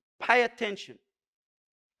pay attention.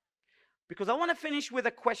 Because I want to finish with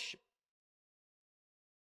a question.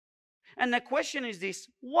 And the question is this: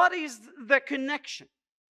 what is the connection?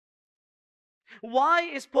 Why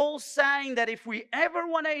is Paul saying that if we ever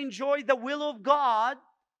want to enjoy the will of God,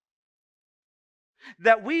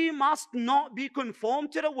 that we must not be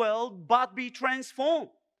conformed to the world, but be transformed?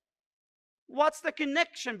 What's the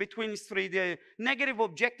connection between these three? The negative,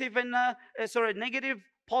 objective, and negative,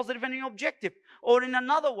 positive, and objective. Or in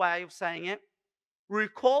another way of saying it,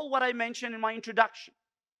 recall what I mentioned in my introduction.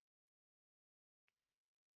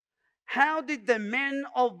 How did the men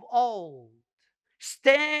of old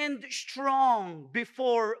stand strong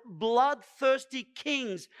before bloodthirsty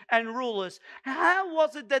kings and rulers? How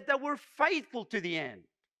was it that they were faithful to the end?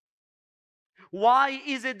 Why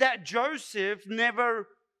is it that Joseph never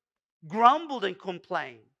grumbled and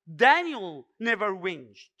complained? Daniel never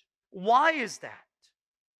whinged. Why is that?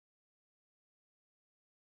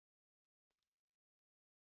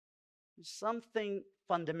 There's something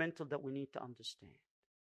fundamental that we need to understand.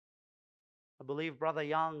 I believe Brother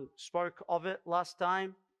Young spoke of it last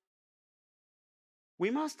time.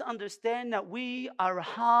 We must understand that we are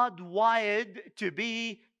hardwired to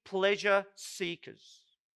be pleasure seekers.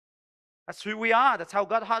 That's who we are. That's how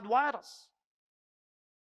God hardwired us.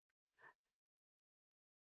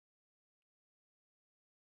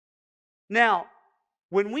 Now,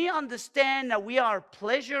 when we understand that we are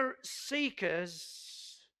pleasure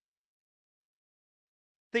seekers,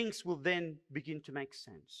 things will then begin to make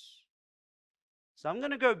sense. So I'm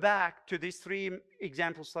going to go back to these three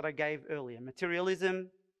examples that I gave earlier: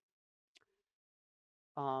 materialism,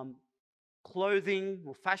 clothing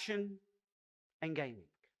or fashion, and gaming.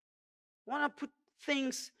 I want to put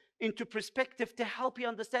things into perspective to help you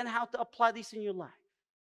understand how to apply this in your life.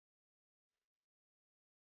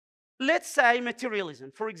 Let's say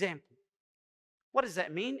materialism, for example. What does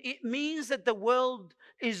that mean? It means that the world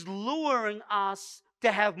is luring us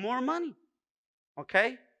to have more money.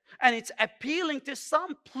 Okay? And it's appealing to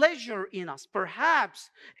some pleasure in us. Perhaps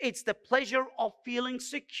it's the pleasure of feeling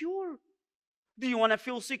secure. Do you want to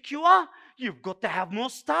feel secure? You've got to have more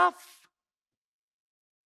stuff.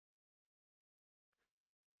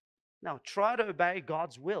 Now, try to obey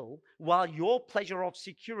God's will while your pleasure of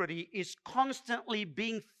security is constantly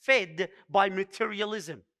being fed by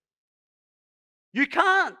materialism. You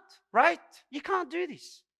can't, right? You can't do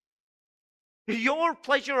this. Your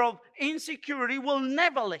pleasure of insecurity will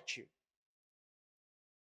never let you.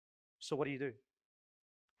 So, what do?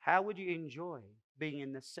 How would you enjoy being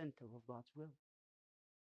in the center of God's will?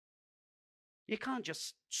 You can't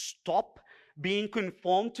just stop being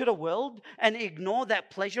conformed to the world and ignore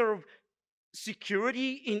that pleasure of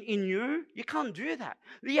security in you. You can't do that.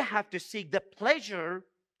 You have to seek the pleasure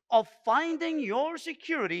of finding your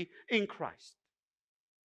security in Christ,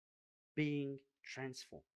 being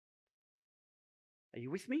transformed. Are you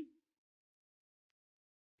with me?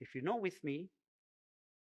 If you're not with me,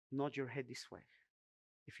 nod your head this way.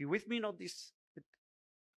 If you're with me, not this.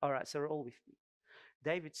 All right, so we're all with me.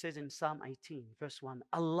 David says in Psalm 18, verse 1,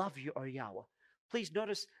 I love you, O Yahweh. Please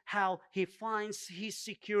notice how he finds his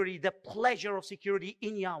security, the pleasure of security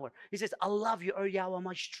in Yahweh. He says, I love you, O Yahweh,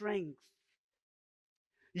 my strength.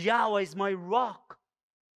 Yahweh is my rock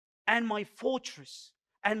and my fortress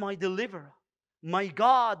and my deliverer. My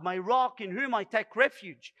God, my rock in whom I take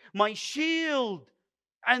refuge. My shield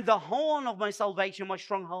and the horn of my salvation, my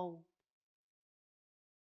stronghold.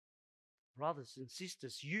 Brothers and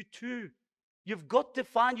sisters, you too, you've got to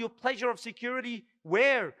find your pleasure of security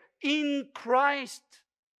where? In Christ.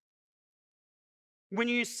 When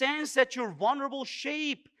you sense that you're vulnerable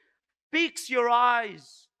sheep, fix your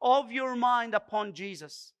eyes of your mind upon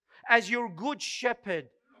Jesus as your good shepherd.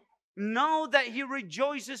 Know that he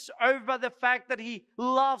rejoices over the fact that he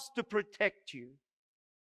loves to protect you.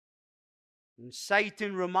 When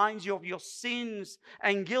Satan reminds you of your sins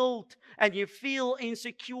and guilt and you feel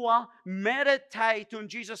insecure, meditate on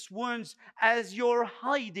Jesus' wounds as your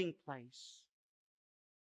hiding place.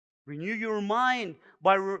 Renew your mind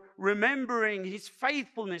by remembering his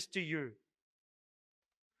faithfulness to you.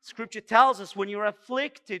 Scripture tells us when you're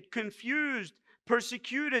afflicted, confused,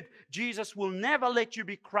 persecuted, Jesus will never let you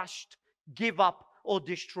be crushed, give up, or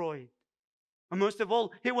destroyed. And most of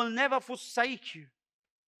all, he will never forsake you.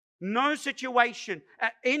 No situation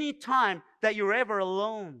at any time that you're ever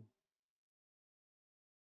alone.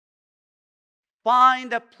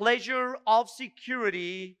 Find the pleasure of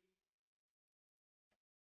security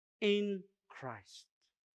in Christ.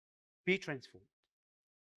 Be transformed.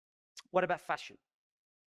 What about fashion?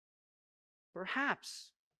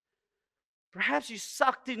 Perhaps you're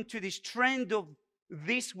sucked into this trend of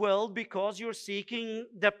this world because you're seeking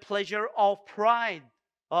the pleasure of pride.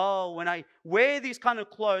 Oh, when I wear these kind of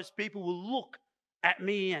clothes, people will look at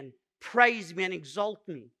me and praise me and exalt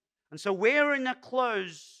me. And so wearing the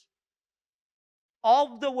clothes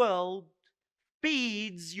of the world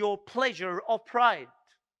feeds your pleasure of pride.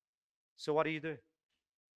 So what do?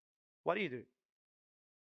 What do?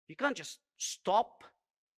 You can't just stop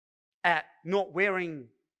at not wearing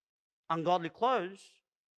ungodly clothes.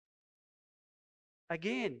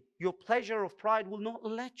 Again, your pleasure of pride will not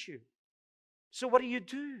let you. So what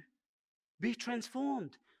do? Be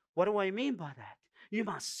transformed. What do I mean by that? You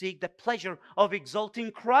must seek the pleasure of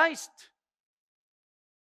exalting Christ.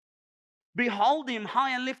 Behold him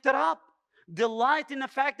high and lifted up. Delight in the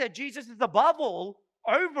fact that Jesus is above all,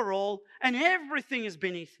 over all, and everything is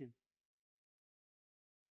beneath him.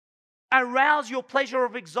 Arouse your pleasure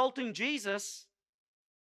of exalting Jesus.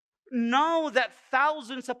 Know that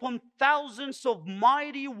thousands upon thousands of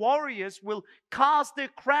mighty warriors will cast their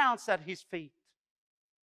crowns at his feet.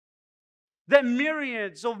 That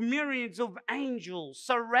myriads of angels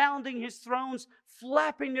surrounding his thrones,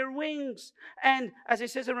 flapping their wings. And as it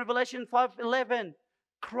says in Revelation 5:11,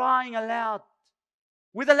 crying aloud,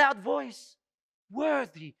 with a loud voice,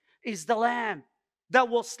 worthy is the Lamb that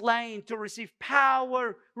was slain to receive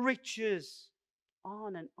power, riches,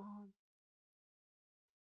 on and on.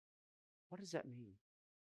 What does that mean?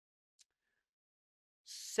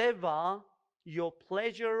 Sever your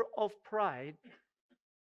pleasure of pride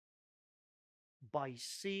by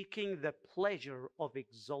seeking the pleasure of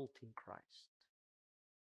exalting Christ.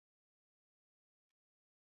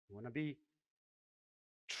 You want to be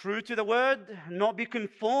true to the word, not be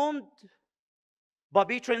conformed, but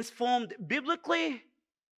be transformed biblically.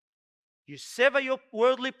 You sever your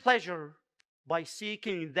worldly pleasure by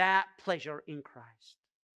seeking that pleasure in Christ.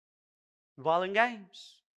 Violent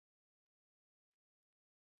games,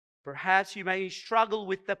 Perhaps you may struggle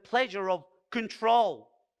with the pleasure of control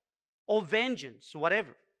or vengeance,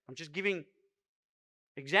 whatever. I'm just giving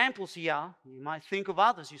examples here. You might think of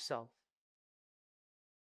others yourself.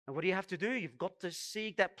 And what do you have to do? You've got to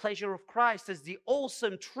seek that pleasure of Christ as the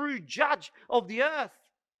awesome, true judge of the earth.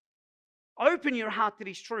 Open your heart to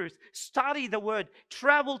these truths. Study the Word.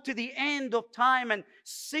 Travel to the end of time and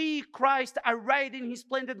see Christ arrayed in His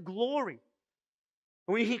splendid glory.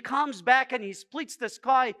 When He comes back and He splits the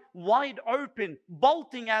sky wide open,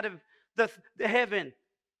 bolting out of the heaven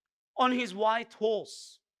on His white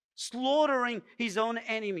horse, slaughtering His own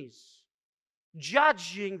enemies,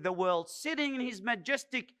 judging the world, sitting in His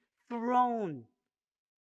majestic throne.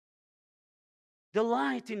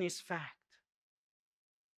 Delight in His fact.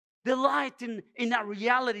 Delight in that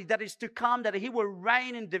reality that is to come, that He will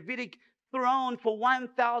reign in Davidic throne for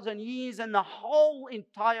 1,000 years, and the whole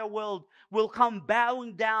entire world will come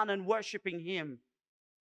bowing down and worshiping Him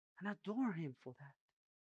and adore Him for that.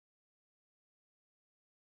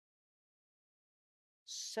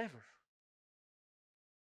 Sever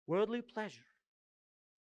worldly pleasure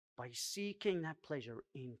by seeking that pleasure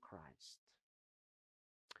in Christ.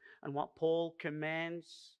 And what Paul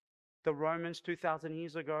commands the Romans 2,000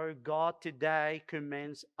 years ago, God today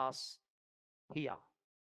commands us here.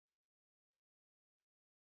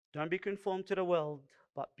 Don't be conformed to the world,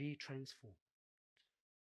 but be transformed.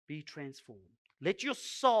 Be transformed. Let your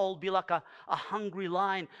soul be like a hungry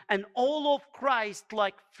lion, and all of Christ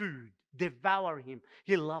like food. Devour Him.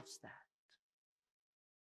 He loves that.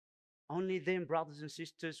 Only then, brothers and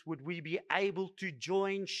sisters, would we be able to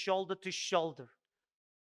join shoulder to shoulder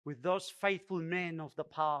with those faithful men of the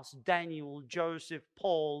past, Daniel, Joseph,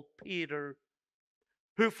 Paul, Peter,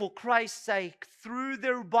 who for Christ's sake threw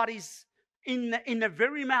their bodies in the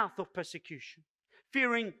very mouth of persecution,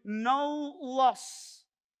 fearing no loss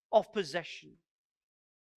of possession,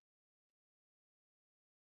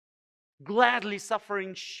 gladly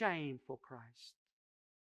suffering shame for Christ.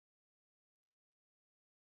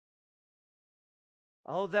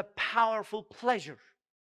 Oh, the powerful pleasure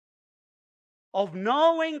of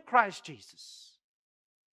knowing Christ Jesus.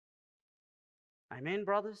 Amen,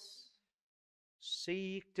 brothers?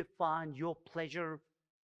 Seek to find your pleasure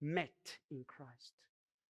met in Christ,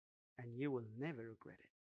 and you will never regret it.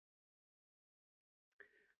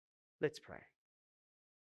 Let's pray.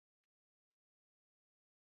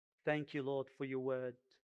 Thank you, Lord, for your word.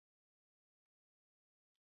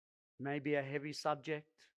 It may be a heavy subject.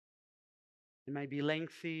 It may be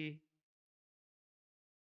lengthy.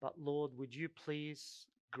 But Lord, would you please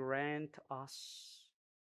grant us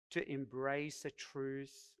to embrace the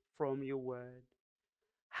truth from your word.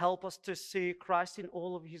 Help us to see Christ in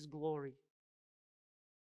all of His glory,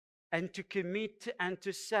 and to commit and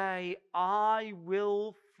to say, I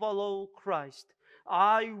will follow Christ.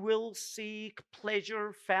 I will seek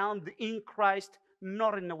pleasure found in Christ,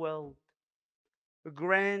 not in the world.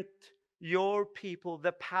 Grant your people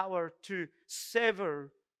the power to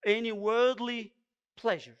sever any worldly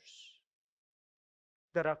pleasures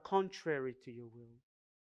that are contrary to your will.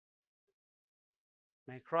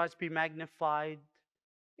 May Christ be magnified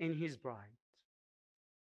in His bride.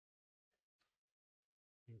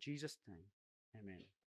 In Jesus' name, amen.